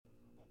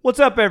What's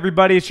up,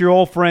 everybody? It's your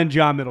old friend,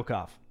 John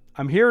Middlecoff.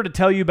 I'm here to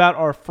tell you about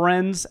our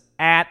friends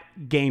at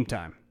Game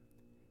Time.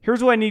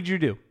 Here's what I need you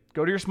to do.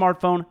 Go to your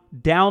smartphone,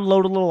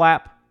 download a little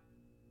app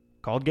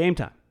called Game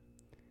Time.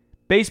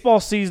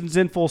 Baseball season's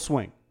in full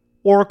swing.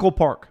 Oracle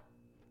Park.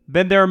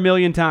 Been there a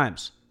million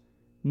times.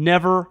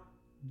 Never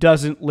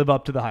doesn't live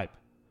up to the hype.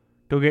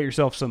 Go get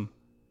yourself some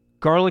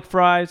garlic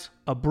fries,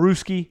 a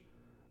brewski,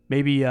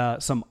 maybe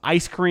some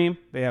ice cream.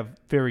 They have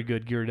very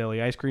good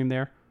Ghirardelli ice cream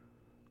there.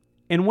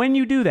 And when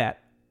you do that,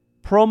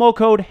 promo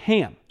code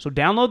HAM. So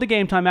download the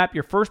Game Time app.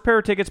 Your first pair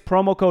of tickets,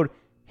 promo code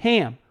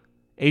HAM,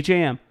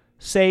 H-A-M,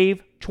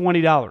 save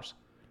 $20.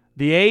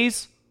 The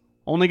A's,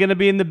 only going to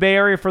be in the Bay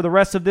Area for the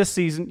rest of this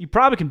season. You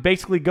probably can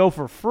basically go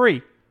for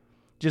free.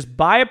 Just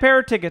buy a pair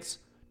of tickets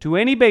to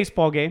any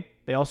baseball game.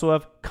 They also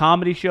have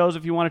comedy shows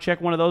if you want to check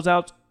one of those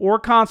out, or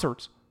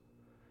concerts.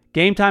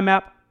 Game Time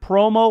app,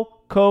 promo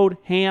code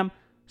HAM,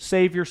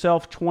 save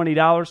yourself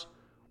 $20.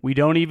 We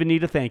don't even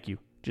need a thank you.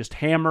 Just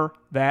hammer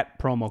that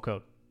promo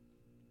code.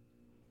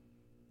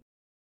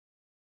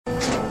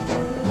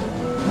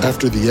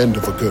 After the end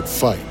of a good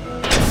fight,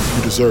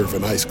 you deserve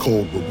an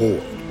ice-cold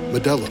reward.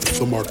 Modelo is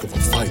the mark of a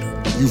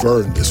fighter. You've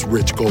earned this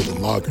rich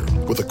golden lager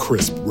with a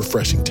crisp,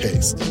 refreshing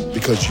taste.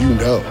 Because you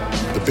know,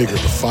 the bigger the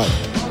fight,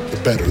 the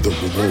better the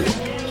reward.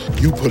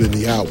 You put in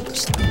the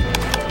hours,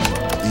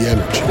 the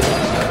energy,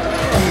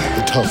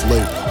 the tough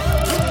labor.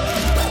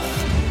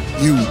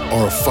 You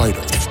are a fighter,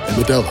 and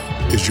Modelo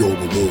is your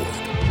reward.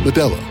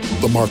 Modelo,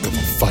 the mark of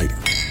a fighter.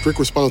 Drink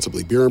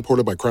responsibly. Beer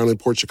imported by Crown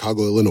Imports,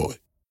 Chicago, Illinois.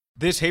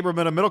 This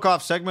Haberman and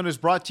Middlecoff segment is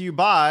brought to you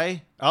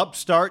by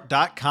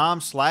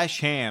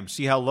Upstart.com/ham.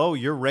 See how low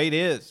your rate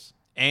is.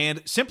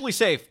 And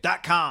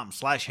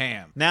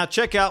SimpliSafe.com/ham. Now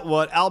check out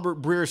what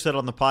Albert Breer said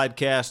on the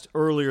podcast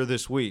earlier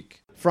this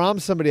week. From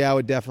somebody I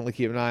would definitely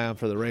keep an eye on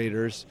for the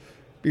Raiders,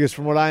 because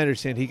from what I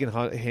understand, he can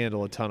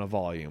handle a ton of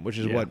volume, which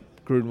is what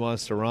Gruden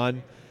wants to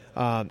run.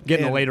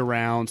 Getting the later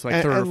rounds,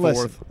 like third or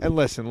fourth.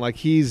 Listen, like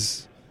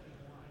he's,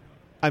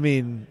 I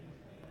mean,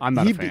 I'm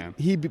not a fan.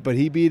 But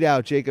he beat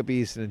out Jacob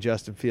Eason and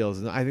Justin Fields,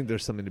 and I think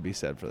there's something to be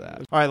said for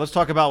that. All right, let's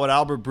talk about what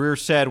Albert Breer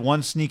said.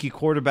 One sneaky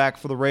quarterback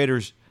for the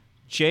Raiders,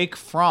 Jake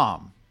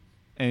Fromm.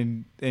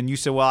 And you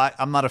said, well,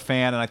 I'm not a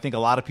fan, and I think a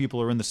lot of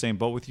people are in the same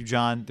boat with you,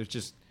 John. There's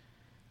just,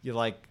 he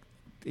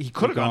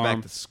could have gone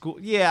back to school.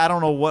 Yeah, I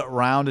don't know what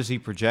round is he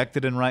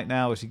projected in right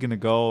now. Is he going to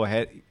go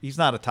ahead? He's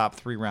not a top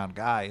 3-round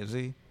guy, is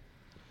he?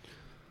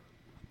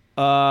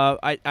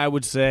 I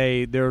would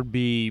say there would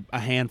be a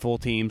handful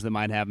of teams that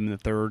might have him in the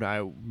third.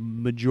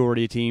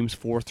 Majority of teams,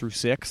 4th through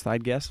 6th,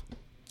 I'd guess.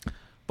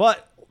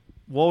 But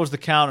what was the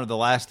counter? The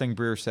last thing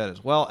Breer said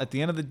is, well, at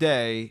the end of the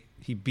day,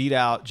 he beat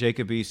out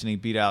Jacob Eason, he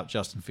beat out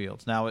Justin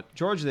Fields. Now, at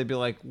Georgia, they'd be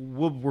like,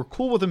 we're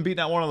cool with him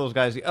beating out one of those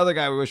guys. The other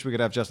guy, we wish we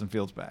could have Justin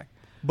Fields back.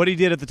 But he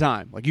did at the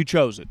time. Like, you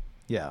chose it.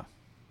 Yeah.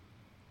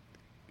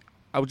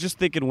 I was just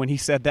thinking when he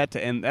said that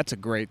to end, that's a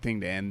great thing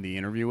to end the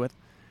interview with,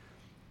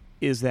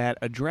 is that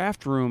a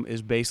draft room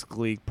is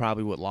basically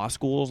probably what law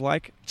school is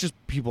like. Just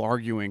people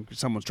arguing,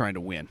 someone's trying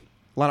to win.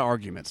 A lot of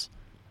arguments.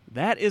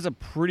 That is a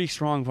pretty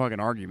strong fucking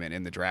argument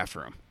in the draft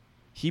room.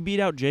 He beat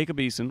out Jacob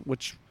Eason,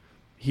 which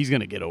he's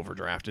going to get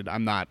overdrafted. I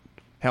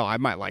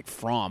might like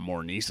Fromm more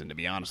than Eason, to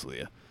be honest with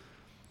you.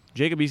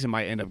 Jacob Eason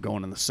might end up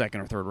going in the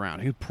 2nd or 3rd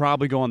round. He'll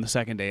probably go on the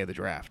 2nd day of the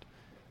draft.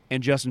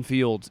 And Justin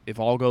Fields, if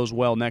all goes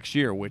well next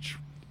year, which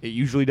it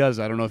usually does.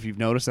 I don't know if you've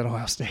noticed at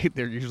Ohio State,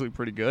 they're usually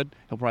pretty good.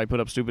 He'll probably put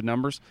up stupid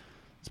numbers.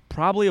 It's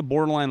probably a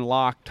borderline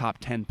lock top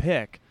 10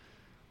 pick.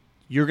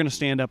 You're going to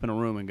stand up in a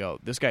room and go,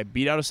 this guy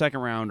beat out a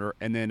 2nd rounder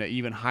and then an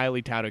even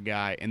highly touted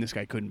guy, and this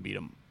guy couldn't beat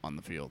him on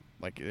the field.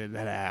 Like,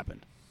 that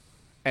happened.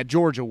 At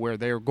Georgia, where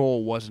their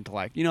goal wasn't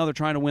to they're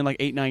trying to win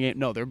 8, 9 games.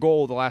 No, their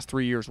goal the last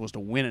 3 years was to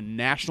win a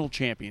national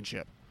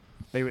championship.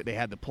 They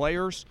had the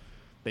players.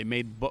 They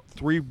made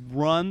 3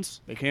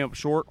 runs. They came up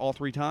short all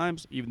 3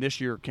 times. Even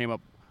this year came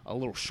up a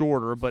little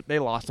shorter, but they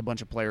lost a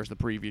bunch of players the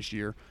previous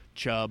year.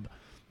 Chubb,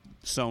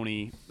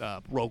 Sony,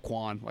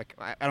 Roquan.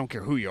 I don't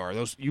care who you are.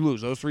 You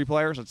lose those 3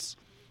 players. It's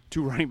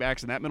 2 running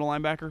backs and that middle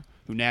linebacker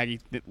who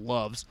Nagy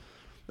loves.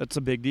 That's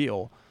a big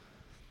deal.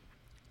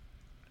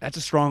 That's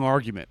a strong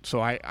argument.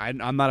 So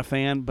I'm not a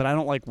fan, but I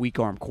don't like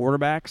weak-arm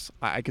quarterbacks.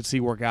 I could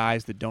see where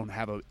guys that don't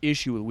have an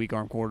issue with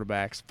weak-arm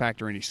quarterbacks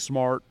factor in he's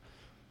smart,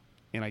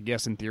 and I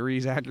guess in theory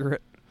he's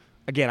accurate.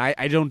 Again,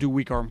 I don't do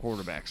weak-arm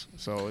quarterbacks,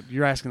 so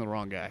you're asking the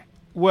wrong guy.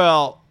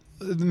 Well,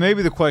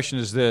 maybe the question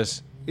is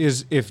this,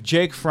 is if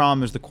Jake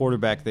Fromm is the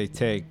quarterback they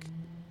take,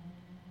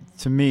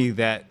 to me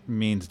that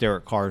means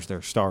Derek Carr is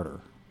their starter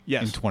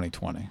in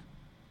 2020.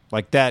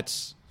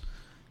 That's,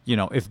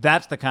 if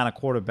that's the kind of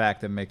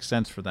quarterback that makes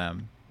sense for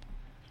them,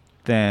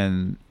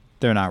 then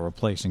they're not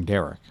replacing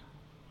Derek.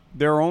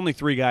 There are only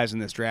 3 guys in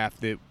this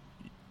draft that,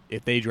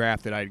 if they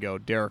drafted, I'd go,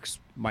 Derek's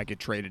might get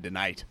traded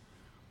tonight,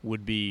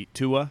 would be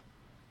Tua,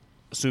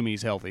 assuming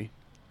he's healthy.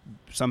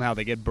 Somehow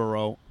they get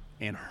Burrow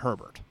and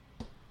Herbert.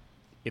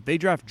 If they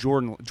draft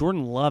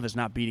Jordan Love is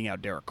not beating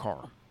out Derek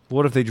Carr.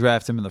 What if they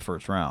draft him in the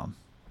 1st round?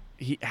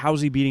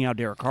 how's he beating out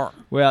Derek Carr?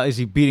 Well, is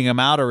he beating him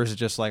out, or is it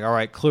just like, all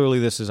right, clearly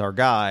this is our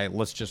guy.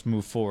 Let's just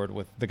move forward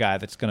with the guy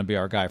that's going to be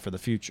our guy for the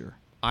future.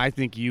 I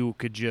think you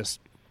could just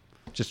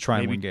try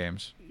and maybe win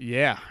games.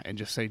 Yeah, and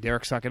just say,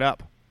 Derek, suck it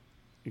up.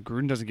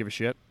 Gruden doesn't give a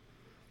shit.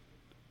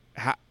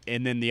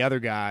 And then the other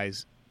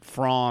guys,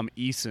 Fromm,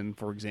 Eason,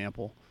 for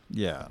example,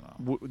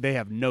 they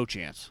have no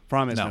chance.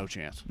 Fromm has no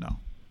chance. No.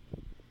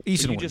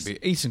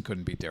 Eason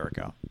couldn't beat Derek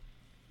out.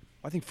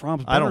 I think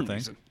Fromm's better than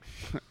Eason.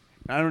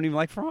 I don't even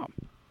like Fromm.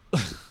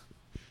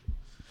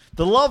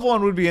 The Love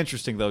one would be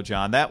interesting, though,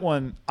 John. That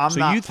one, I'm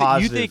not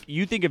positive.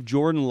 You think if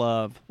Jordan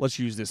Love, let's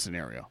use this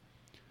scenario,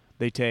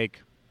 they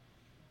take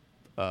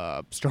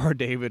Star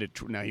David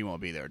at now he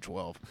won't be there at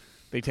 12.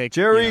 They take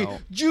Jerry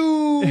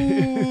Judy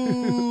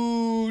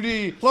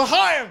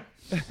Lahayim.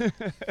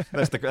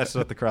 That's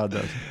what the crowd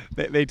does.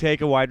 They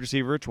take a wide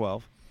receiver at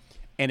 12,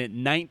 and at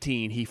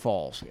 19 he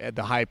falls.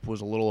 The hype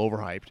was a little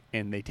overhyped,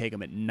 and they take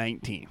him at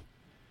 19.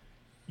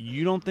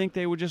 You don't think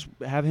they would just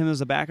have him as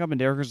a backup and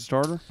Derek as a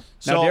starter?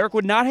 Now, Derek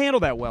would not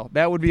handle that well.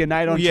 That would be a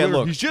night on Twitter.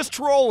 Look, he's just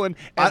trolling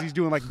as he's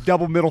doing like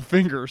double middle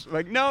fingers.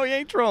 Like, no, he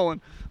ain't trolling.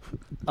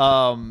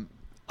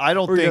 I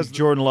don't think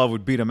Jordan Love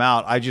would beat him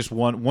out. I just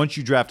once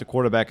you draft a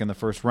quarterback in the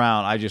first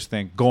round, I just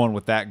think going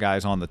with that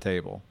guy's on the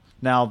table.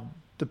 Now,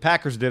 the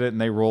Packers did it, and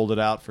they rolled it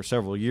out for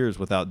several years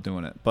without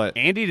doing it. But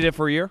Andy did it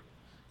for a year.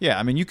 Yeah,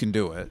 I mean, you can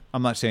do it.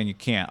 I'm not saying you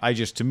can't.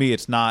 To me,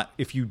 it's not.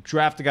 If you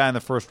draft a guy in the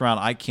first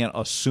round, I can't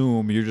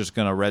assume you're just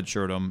going to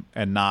redshirt him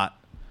and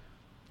not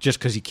just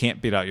because he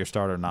can't beat out your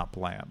starter, not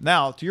play him.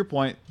 Now, to your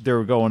point,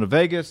 they're going to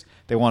Vegas.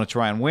 They want to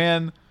try and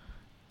win.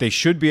 They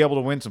should be able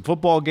to win some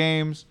football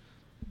games.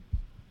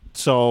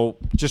 So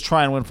just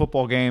try and win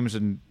football games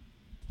and,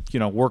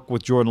 work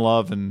with Jordan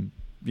Love and,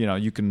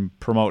 you can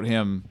promote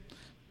him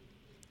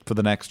for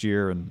the next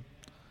year and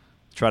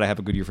try to have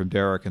a good year from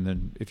Derek. And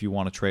then if you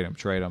want to trade him,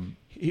 trade him.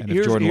 And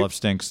if Jordan Love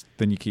stinks,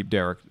 then you keep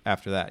Derek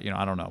after that.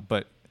 I don't know.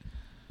 But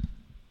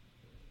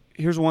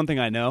here's one thing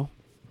I know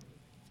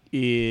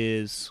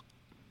is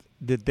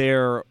that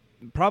they're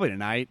probably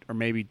tonight or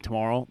maybe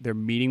tomorrow, they're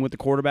meeting with the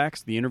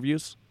quarterbacks, the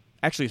interviews.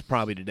 Actually, it's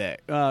probably today.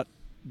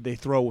 They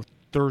throw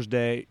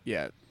Thursday.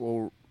 Yeah.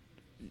 Well,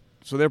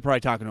 so they're probably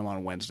talking to him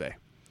on Wednesday.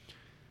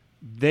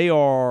 They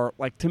are,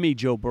 to me,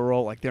 Joe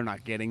Burrow, they're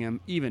not getting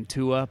him. Even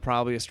Tua,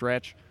 probably a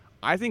stretch.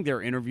 I think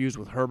their interviews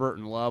with Herbert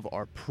and Love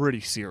are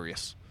pretty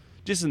serious.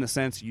 Just in the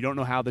sense you don't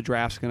know how the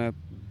draft's going to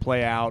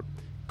play out.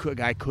 A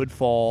guy could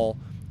fall.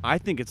 I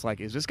think it's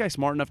is this guy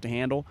smart enough to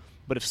handle?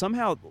 But if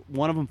somehow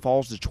one of them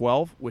falls to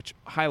 12, which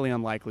highly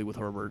unlikely with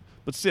Herbert,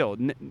 but still,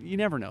 you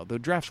never know. The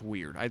draft's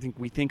weird. I think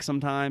we think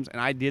sometimes, and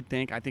I did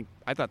think. I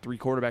thought 3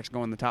 quarterbacks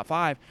go in the top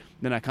 5.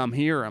 Then I come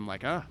here, I'm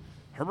like,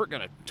 Herbert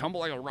going to tumble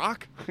like a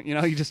rock? You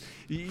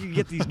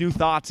get these new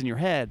thoughts in your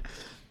head.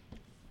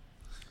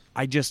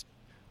 I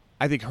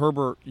think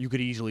Herbert, you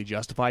could easily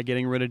justify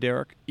getting rid of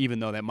Derek, even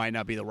though that might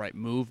not be the right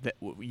move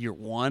year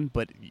one,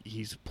 but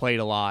he's played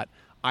a lot.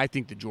 I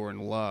think the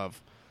Jordan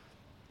Love,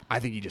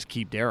 I think you just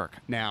keep Derek.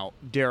 Now,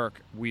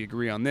 Derek, we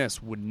agree on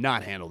this, would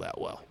not handle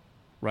that well,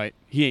 right?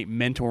 He ain't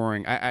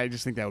mentoring. I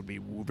just think that would be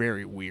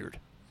very weird.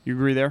 You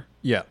agree there?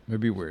 Yeah,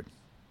 it'd be weird.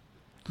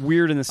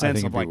 Weird in the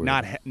sense of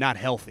not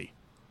healthy.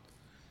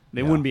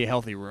 They wouldn't be a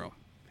healthy room.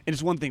 And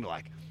it's one thing to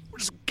we're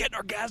just getting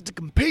our guys to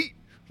compete.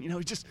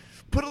 Just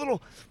put a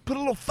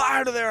little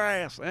fire to their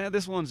ass.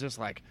 This one's just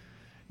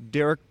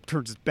Derek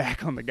turns his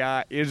back on the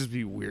guy. It'd just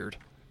be weird.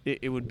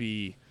 It would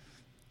be.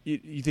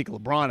 You think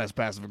LeBron has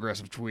passive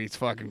aggressive tweets?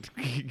 Fucking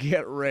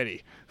get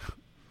ready.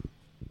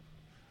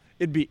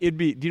 It'd be.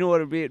 Do you know what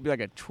it'd be? It'd be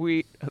like a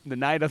tweet the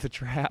night of the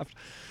draft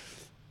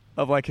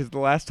of the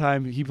last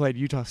time he played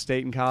Utah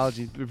State in college.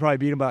 He'd probably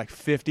beat him by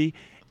 50.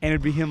 And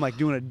it'd be him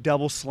doing a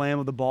double slam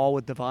of the ball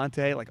with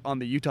Devontae, on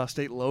the Utah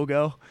State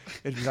logo.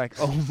 It'd be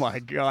oh my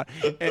God.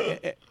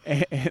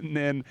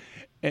 And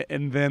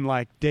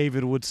then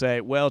David would say,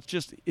 well,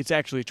 it's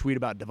actually a tweet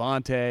about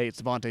Devontae.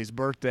 It's Devontae's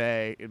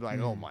birthday. It'd be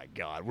oh my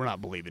God, we're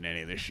not believing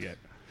any of this shit.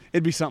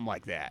 It'd be something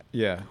like that.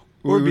 Yeah.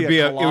 It would be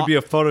a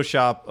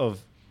Photoshop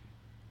of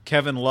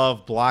Kevin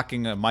Love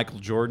blocking a Michael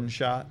Jordan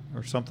shot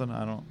or something.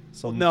 I don't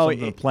something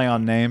to play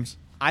on names.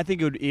 I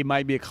think it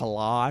might be a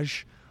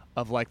collage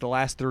of the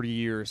last 30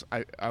 years.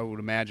 I would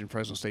imagine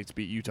Fresno State's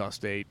beat Utah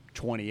State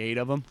 28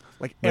 of them.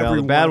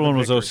 The bad one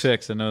was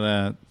 06. I know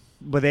that.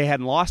 But they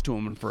hadn't lost to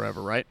them in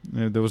forever, right?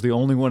 Yeah, that was the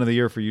only one of the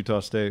year for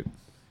Utah State.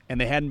 And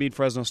they hadn't beat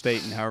Fresno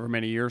State in however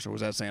many years, or was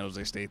that San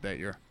Jose State that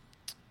year?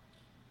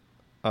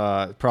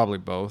 Probably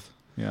both.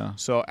 Yeah.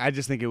 So I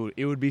just think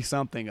it would be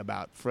something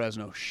about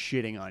Fresno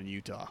shitting on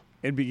Utah.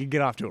 You'd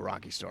get off to a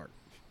rocky start.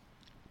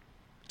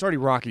 It's already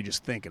rocky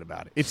just thinking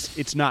about it.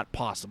 It's not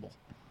possible.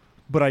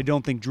 But I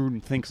don't think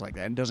Gruden thinks like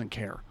that and doesn't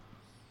care.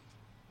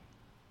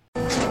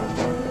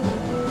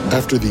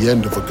 After the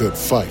end of a good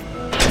fight,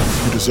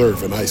 you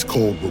deserve an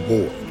ice-cold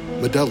reward.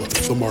 Modelo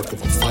is the mark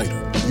of a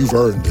fighter. You've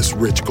earned this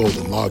rich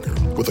golden lager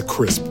with a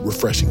crisp,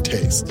 refreshing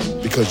taste.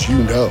 Because you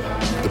know,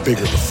 the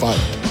bigger the fight,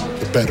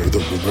 the better the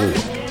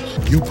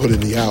reward. You put in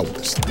the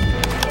hours,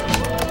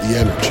 the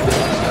energy,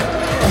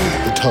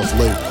 the tough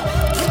labor.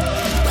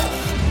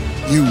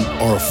 You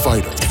are a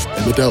fighter,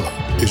 and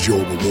Modelo is your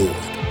reward.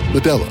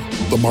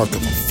 Modelo, the mark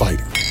of a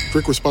fighter.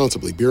 Drink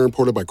responsibly. Beer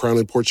imported by Crown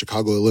Imports,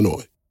 Chicago,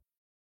 Illinois.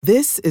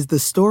 This is the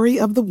story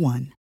of the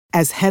one.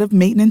 As head of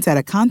maintenance at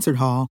a concert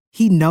hall,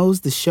 he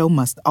knows the show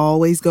must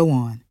always go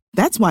on.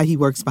 That's why he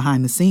works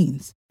behind the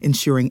scenes,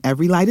 ensuring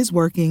every light is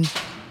working,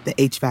 the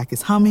HVAC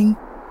is humming,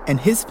 and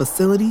his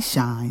facility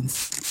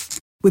shines.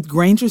 With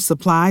Grainger's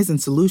supplies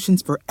and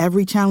solutions for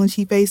every challenge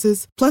he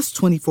faces, plus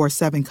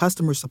 24/7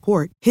 customer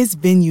support, his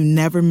venue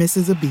never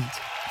misses a beat.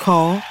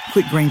 Call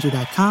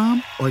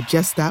quickgrainger.com or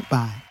just stop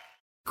by.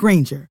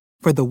 Grainger,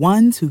 for the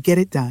ones who get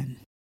it done.